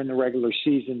like during the regular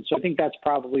season. So I think that's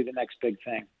probably the next big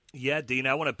thing. Yeah, Dean,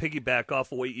 I want to piggyback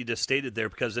off of what you just stated there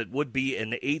because it would be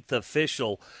an 8th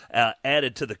official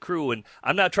added to the crew. And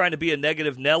I'm not trying to be a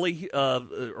negative Nelly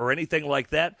or anything like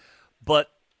that, but,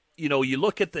 you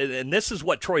look at and this is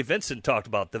what Troy Vincent talked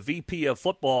about, the VP of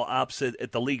football ops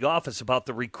at the league office, about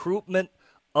the recruitment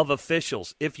of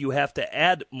officials. If you have to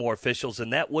add more officials,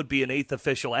 and that would be an 8th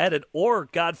official added, or,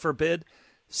 God forbid,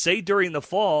 say during the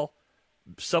fall,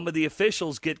 some of the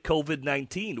officials get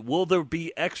COVID-19. Will there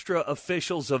be extra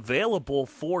officials available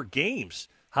for games?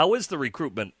 How is the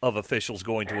recruitment of officials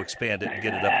going to expand it and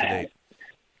get it up to date?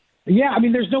 Yeah, I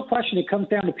mean, there's no question. It comes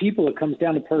down to people. It comes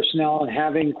down to personnel and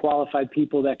having qualified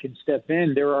people that can step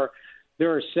in. There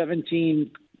are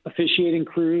 17 officiating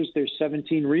crews. There's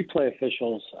 17 replay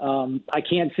officials. I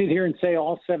can't sit here and say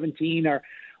all 17 are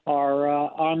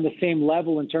on the same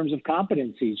level in terms of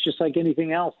competencies. Just like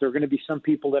anything else, there are going to be some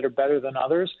people that are better than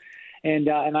others. And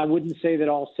I wouldn't say that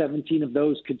all 17 of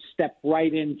those could step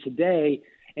right in today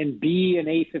and be an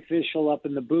 8th official up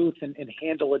in the booth and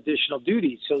handle additional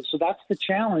duties. So that's the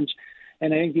challenge.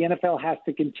 And I think the NFL has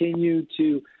to continue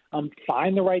to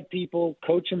find the right people,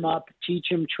 coach them up, teach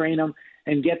them, train them,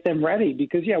 and get them ready.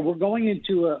 Because, we're going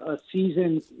into a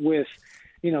season with,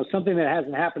 something that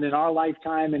hasn't happened in our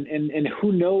lifetime. And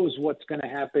who knows what's going to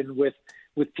happen with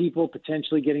people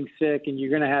potentially getting sick, and you're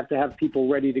going to have people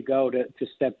ready to go to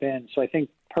step in. So I think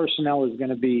personnel is going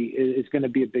to be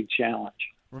a big challenge.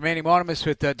 Remaining moments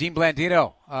with Dean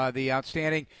Blandino, the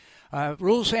outstanding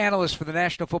rules analyst for the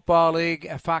National Football League,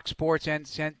 Fox Sports, and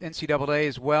NCAA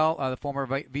as well, the former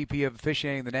VP of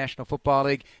officiating in the National Football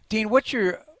League. Dean,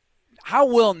 how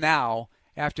will now,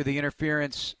 after the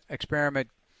interference experiment,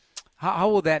 how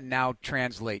will that now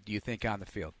translate, do you think, on the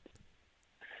field?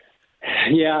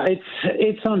 Yeah,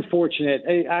 it's unfortunate.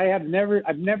 I've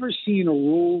never seen a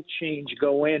rule change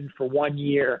go in for 1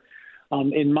 year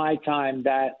in my time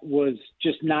that was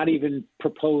just not even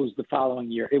proposed the following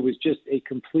year. It was just a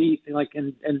complete,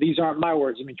 and these aren't my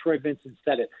words. I mean, Troy Vincent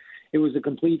said it. It was a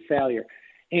complete failure.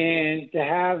 And to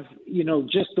have,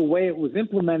 just the way it was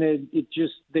implemented,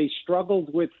 they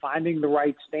struggled with finding the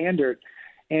right standard.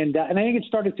 And I think it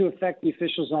started to affect the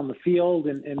officials on the field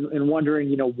and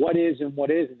wondering, what is and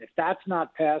what isn't. If that's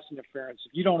not pass interference,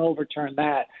 if you don't overturn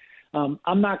that,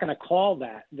 I'm not going to call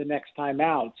that the next time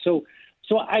out. So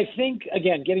I think,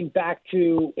 again, getting back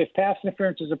to, if pass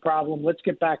interference is a problem, let's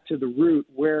get back to the root.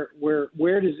 Where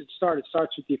does it start? It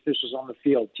starts with the officials on the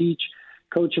field. Teach,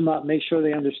 coach them up, make sure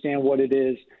they understand what it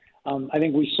is. I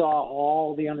think we saw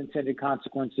all the unintended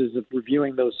consequences of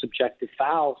reviewing those subjective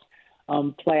fouls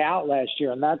play out last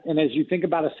year. And as you think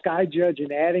about a sky judge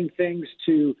and adding things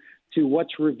to to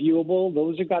what's reviewable,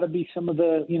 those are got to be some of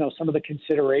the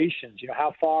considerations.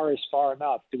 How far is far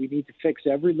enough? Do we need to fix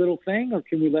every little thing, or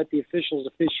can we let the officials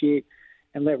officiate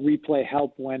and let replay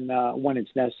help when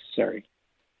it's necessary?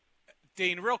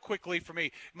 Dean, real quickly for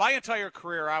me, my entire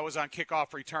career I was on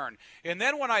kickoff return. And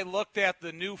then when I looked at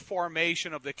the new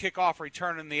formation of the kickoff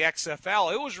return in the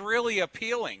XFL, it was really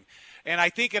appealing. And I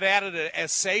think it added a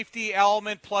safety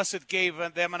element, plus it gave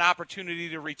them an opportunity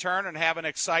to return and have an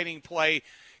exciting play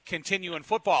continue in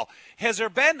football. Has there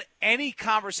been any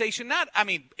conversation,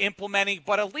 implementing,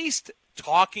 but at least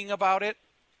talking about it?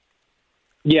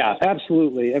 Yeah,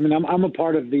 absolutely. I mean, I'm a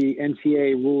part of the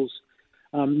NCAA rules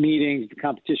meetings, the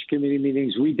competition committee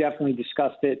meetings. We definitely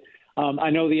discussed it. I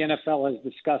know the NFL has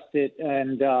discussed it,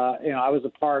 and I was a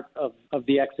part of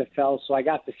the XFL, so I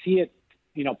got to see it,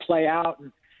 play out,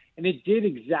 and it did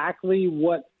exactly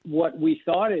what we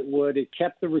thought it would. It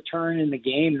kept the return in the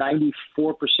game.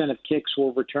 94% of kicks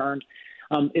were returned.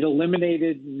 It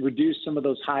eliminated and reduced some of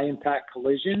those high-impact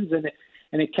collisions, and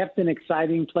it kept an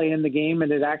exciting play in the game,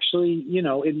 and it actually,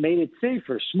 it made it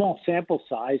safer. Small sample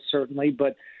size, certainly,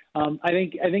 but I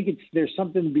think there's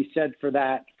something to be said for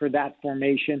that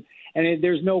formation, and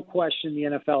there's no question the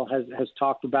NFL has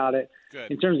talked about it.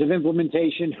 Good. In terms of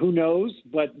implementation. Who knows?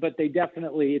 But they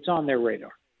definitely, it's on their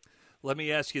radar. Let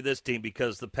me ask you this, Dean,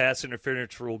 because the pass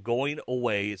interference rule going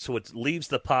away, so it leaves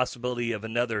the possibility of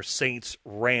another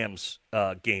Saints-Rams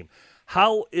game.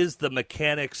 How is the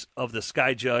mechanics of the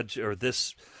Sky Judge or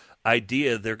this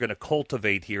idea they're going to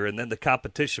cultivate here, and then the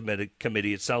competition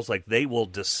committee, it sounds like they will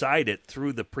decide it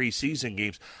through the preseason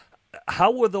games.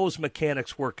 How will those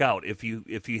mechanics work out if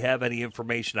you have any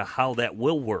information on how that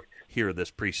will work here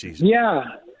this preseason?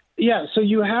 Yeah. So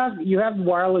you have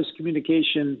wireless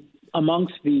communication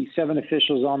amongst the 7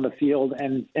 officials on the field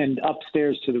and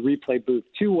upstairs to the replay booth,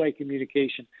 two-way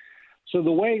communication. So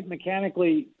the way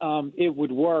mechanically it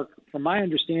would work, from my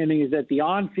understanding, is that the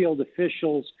on-field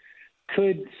officials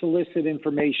could solicit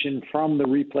information from the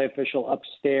replay official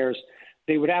upstairs.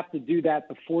 They would have to do that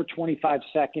before 25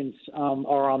 seconds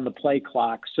are on the play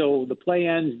clock. So the play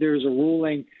ends, there's a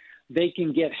ruling. They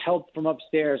can get help from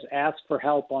upstairs, ask for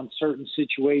help on certain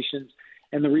situations,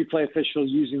 and the replay official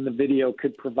using the video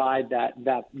could provide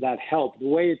that help. The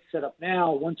way it's set up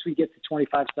now, once we get to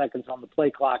 25 seconds on the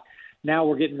play clock, now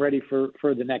we're getting ready for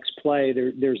the next play.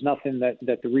 There's nothing that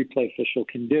the replay official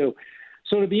can do.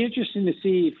 So it'll be interesting to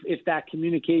see if that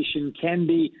communication can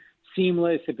be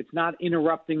seamless, if it's not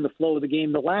interrupting the flow of the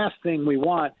game. The last thing we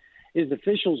want is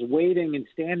officials waiting and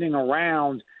standing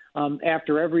around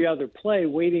after every other play,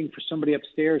 waiting for somebody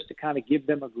upstairs to kind of give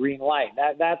them a green light.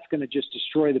 That's going to just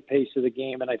destroy the pace of the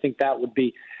game, and I think that would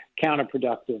be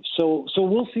counterproductive. So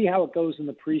we'll see how it goes in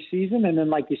the preseason. And then,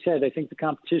 like you said, I think the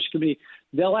competition committee,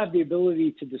 they'll have the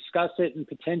ability to discuss it and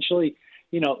potentially,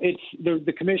 it's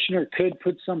the commissioner could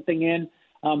put something in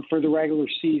for the regular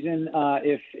season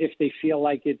if they feel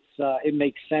like it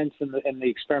makes sense and the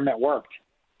experiment worked.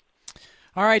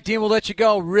 All right, Dean, we'll let you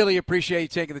go. Really appreciate you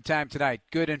taking the time tonight.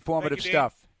 Good, informative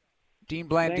stuff. Dean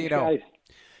Blandino. Thanks, guys.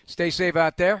 Stay safe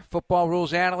out there. Football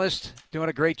rules analyst, doing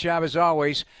a great job as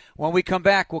always. When we come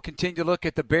back, we'll continue to look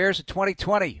at the Bears of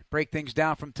 2020. Break things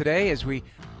down from today as we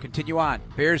continue on.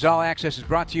 Bears All Access is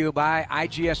brought to you by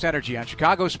IGS Energy on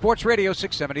Chicago Sports Radio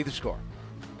 670 The Score.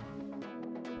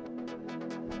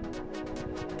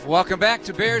 Welcome back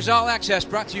to Bears All Access,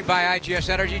 brought to you by IGS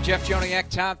Energy. Jeff Joniak,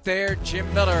 Tom Thayer,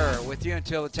 Jim Miller with you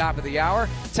until the top of the hour.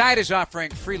 Tide is offering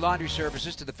free laundry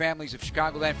services to the families of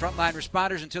Chicagoland frontline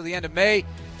responders until the end of May.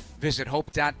 Visit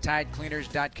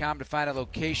hope.tidecleaners.com to find a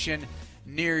location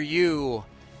near you.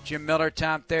 Jim Miller,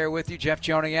 Tom Thayer with you. Jeff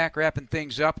Joniak wrapping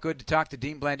things up. Good to talk to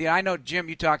Dean Blandino. I know, Jim,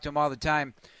 you talk to him all the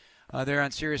time there on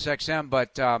SiriusXM,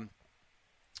 but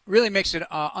really makes it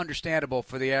understandable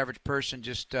for the average person,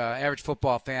 just average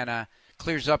football fan.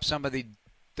 Clears up some of the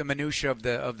minutia of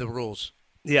the rules.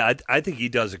 Yeah, I think he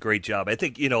does a great job. I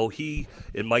think, he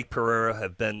and Mike Pereira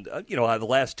have been, the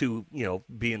last two,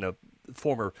 being a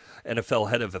former NFL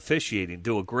head of officiating,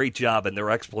 do a great job in their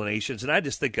explanations. And I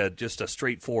just think just a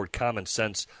straightforward, common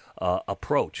sense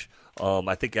approach.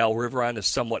 I think Al Riveron has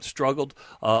somewhat struggled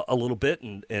a little bit,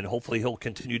 and hopefully he'll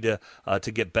continue to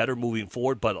get better moving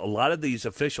forward. But a lot of these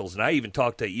officials, and I even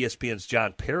talked to ESPN's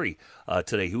John Perry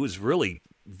today, who was really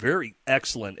very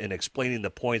excellent in explaining the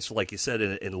points, like you said,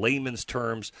 in layman's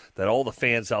terms, that all the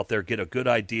fans out there get a good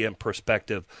idea and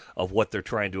perspective of what they're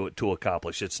trying to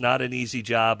accomplish. It's not an easy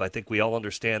job. I think we all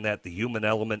understand that. The human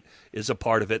element is a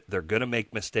part of it. They're going to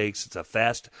make mistakes. It's a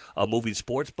fast-moving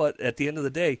sport, but at the end of the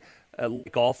day,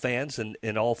 like all fans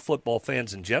and all football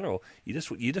fans in general, you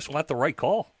just want the right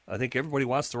call. I think everybody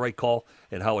wants the right call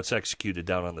and how it's executed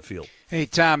down on the field. Hey,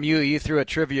 Tom, you threw a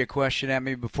trivia question at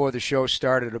me before the show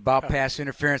started about pass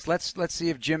interference. Let's see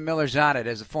if Jim Miller's on it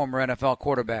as a former NFL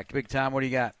quarterback. Big Tom, what do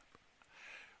you got?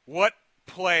 What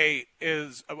play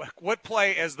is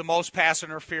the most pass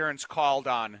interference called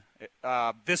on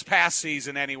this past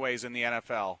season, anyways, in the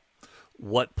NFL?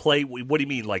 What play? What do you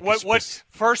mean, like what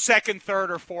first, second,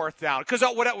 third, or fourth down? Because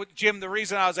Jim, the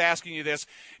reason I was asking you this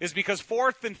is because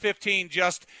 4th and 15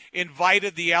 just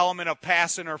invited the element of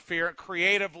pass interference,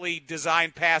 creatively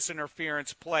designed pass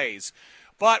interference plays.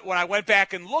 But when I went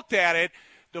back and looked at it,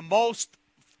 the most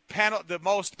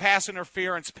pass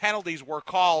interference penalties were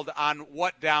called on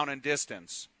what down and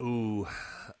distance? Ooh,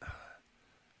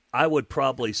 I would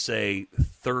probably say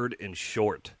third and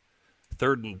short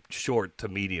to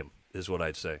medium is what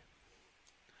I'd say.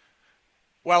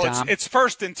 Well, it's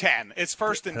 1st and 10. It's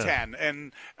 1st and 10,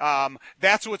 and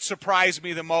that's what surprised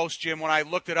me the most, Jim, when I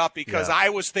looked it up, because I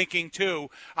was thinking too.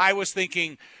 I was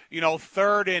thinking,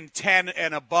 3rd and 10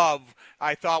 and above,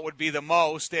 I thought would be the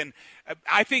most, and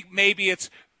I think maybe it's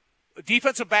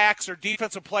defensive backs or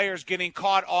defensive players getting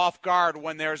caught off guard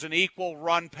when there's an equal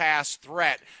run-pass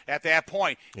threat at that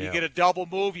point. You get a double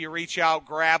move, you reach out,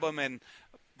 grab them, and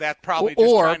that probably just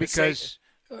or trying because to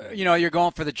you're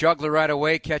going for the juggler right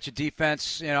away, catch a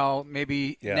defense,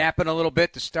 maybe napping a little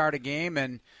bit to start a game,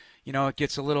 and it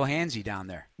gets a little handsy down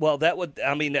there. Well,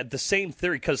 the same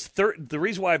theory, because the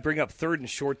reason why I bring up third and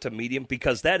short to medium,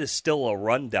 because that is still a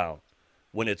rundown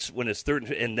when it's third,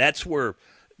 and that's where,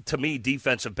 to me,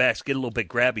 defensive backs get a little bit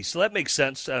grabby. So that makes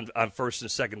sense on first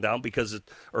and second down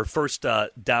or first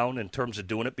down in terms of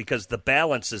doing it, because the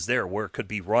balance is there where it could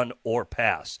be run or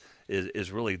pass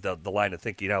is really the line of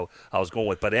thinking I was going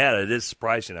with. But it is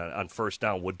surprising on first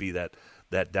down would be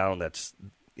that down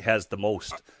has the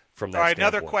most from that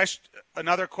standpoint. All right,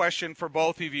 another question for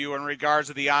both of you in regards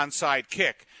to the onside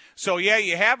kick. So,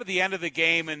 you have at the end of the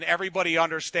game, and everybody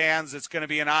understands it's going to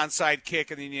be an onside kick,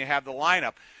 and then you have the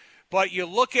lineup. But you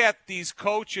look at these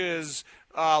coaches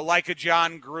like a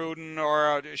John Gruden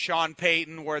or a Sean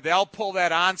Payton, where they'll pull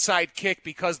that onside kick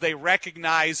because they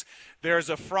recognize there's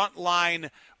a front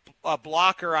line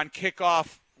blocker on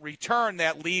kickoff return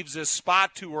that leaves his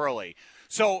spot too early.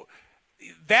 So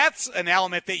that's an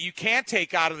element that you can't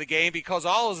take out of the game, because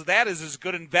all of that is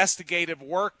good investigative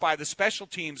work by the special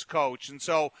teams coach. And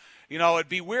so, it'd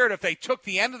be weird if they took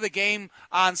the end of the game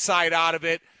onside out of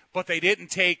it, but they didn't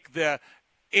take the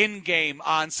in-game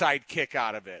onside kick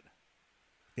out of it.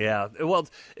 Yeah, well,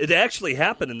 it actually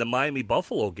happened in the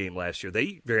Miami-Buffalo game last year.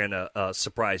 They ran a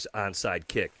surprise onside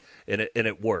kick, and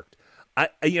it worked.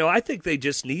 I think they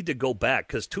just need to go back,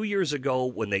 because 2 years ago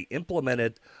when they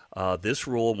implemented this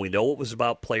rule, and we know it was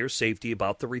about player safety,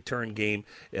 about the return game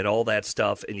and all that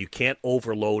stuff, and you can't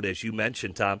overload, as you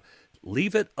mentioned, Tom.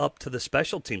 Leave it up to the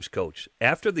special teams coach.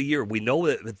 After the year, we know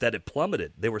that it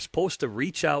plummeted. They were supposed to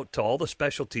reach out to all the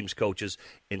special teams coaches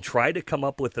and try to come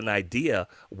up with an idea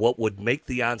what would make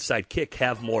the onside kick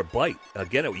have more bite.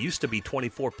 Again, it used to be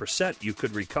 24% you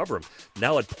could recover them.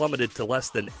 Now it plummeted to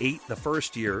less than 8% the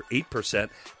first year,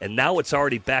 8%, and now it's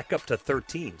already back up to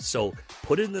 13%. So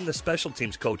put it in the special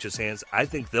teams coaches' hands. I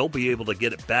think they'll be able to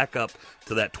get it back up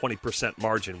to that 20%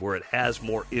 margin where it has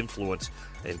more influence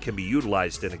and can be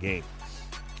utilized in a game.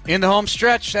 In the home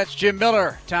stretch, that's Jim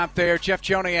Miller, Tom Thayer, Jeff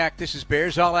Joniak. This is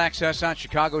Bears All Access on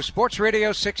Chicago Sports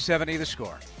Radio 670 The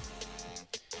Score.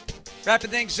 Wrapping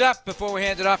things up before we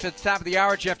hand it off to the top of the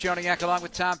hour, Jeff Joniak along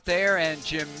with Tom Thayer and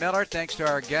Jim Miller. Thanks to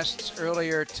our guests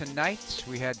earlier tonight.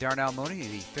 We had Darnell Mooney,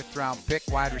 the fifth-round pick,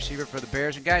 wide receiver for the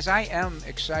Bears. And, guys, I am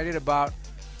excited about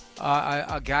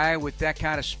a guy with that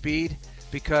kind of speed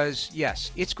because,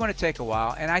 yes, it's going to take a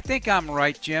while. And I think I'm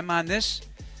right, Jim, on this.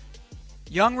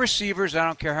 Young receivers, I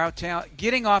don't care how talented,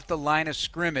 getting off the line of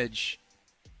scrimmage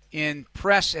in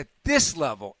press at this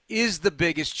level is the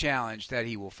biggest challenge that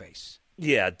he will face.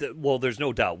 Yeah, well, there's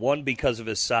no doubt. One, because of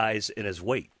his size and his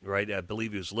weight, right? I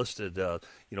believe he was listed, at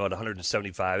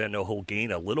 175. I know he'll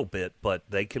gain a little bit, but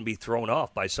they can be thrown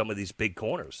off by some of these big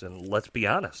corners. And let's be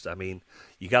honest. I mean,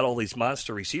 you got all these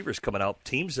monster receivers coming out.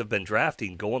 Teams have been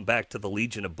drafting, going back to the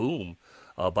Legion of Boom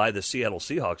by the Seattle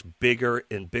Seahawks, bigger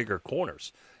and bigger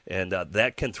corners. And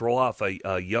that can throw off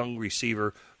a young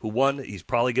receiver who, one, he's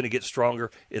probably going to get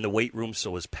stronger in the weight room,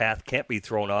 so his path can't be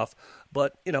thrown off.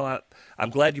 But, I'm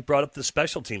glad you brought up the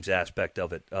special teams aspect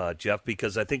of it, Jeff,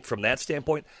 because I think from that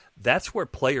standpoint, that's where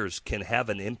players can have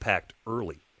an impact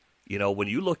early. When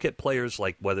you look at players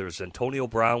like whether it's Antonio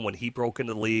Brown when he broke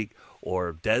into the league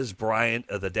or Dez Bryant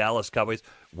of the Dallas Cowboys,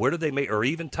 where do they make – or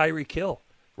even Tyreek Hill.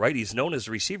 right? He's known as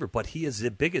a receiver, but his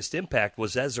biggest impact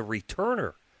was as a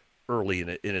returner early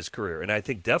in his career. And I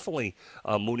think definitely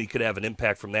Mooney could have an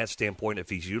impact from that standpoint if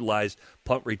he's utilized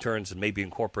punt returns and maybe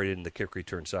incorporated in the kick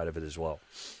return side of it as well.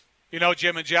 You know,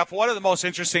 Jim and Jeff, one of the most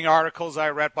interesting articles I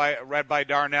read by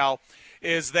Darnell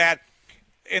is that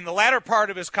in the latter part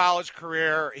of his college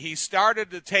career, he started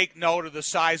to take note of the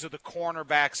size of the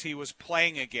cornerbacks he was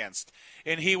playing against,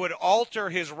 and he would alter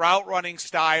his route running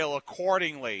style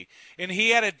accordingly. And he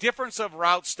had a difference of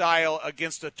route style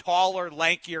against a taller,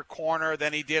 lankier corner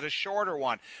than he did a shorter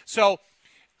one. So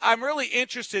I'm really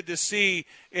interested to see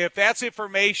if that's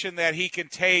information that he can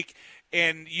take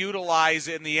and utilize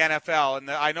in the NFL. And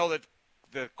I know that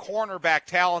the cornerback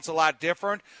talent's a lot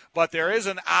different, but there is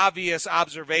an obvious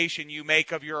observation you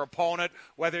make of your opponent,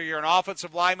 whether you're an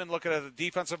offensive lineman looking at a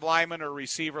defensive lineman or a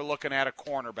receiver looking at a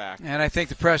cornerback. And I think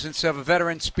the presence of a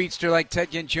veteran speedster like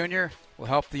Ted Ginn Jr. will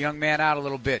help the young man out a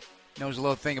little bit. Knows a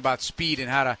little thing about speed and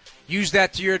how to use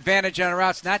that to your advantage on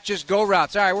routes, not just go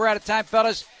routes. All right, we're out of time,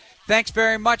 fellas. Thanks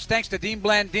very much. Thanks to Dean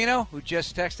Blandino, who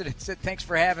just texted and said, thanks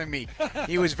for having me.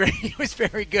 He was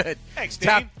very good. Thanks,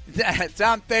 Dean.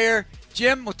 Tom Thayer.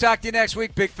 Jim, we'll talk to you next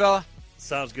week, big fella.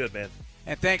 Sounds good, man.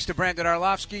 And thanks to Brandon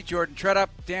Arlovsky, Jordan Tredup,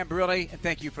 Dan Barilli, and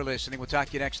thank you for listening. We'll talk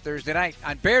to you next Thursday night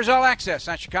on Bears All Access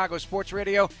on Chicago Sports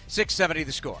Radio, 670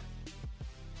 The Score.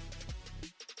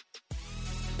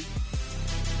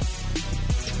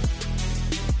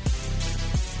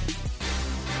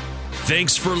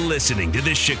 Thanks for listening to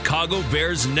this Chicago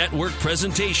Bears Network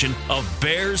presentation of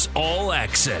Bears All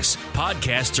Access.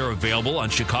 Podcasts are available on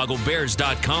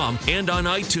chicagobears.com and on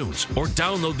iTunes, or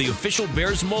download the official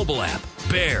Bears mobile app.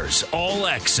 Bears All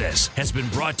Access has been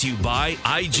brought to you by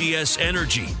IGS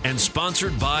Energy and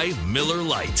sponsored by Miller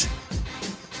Lite.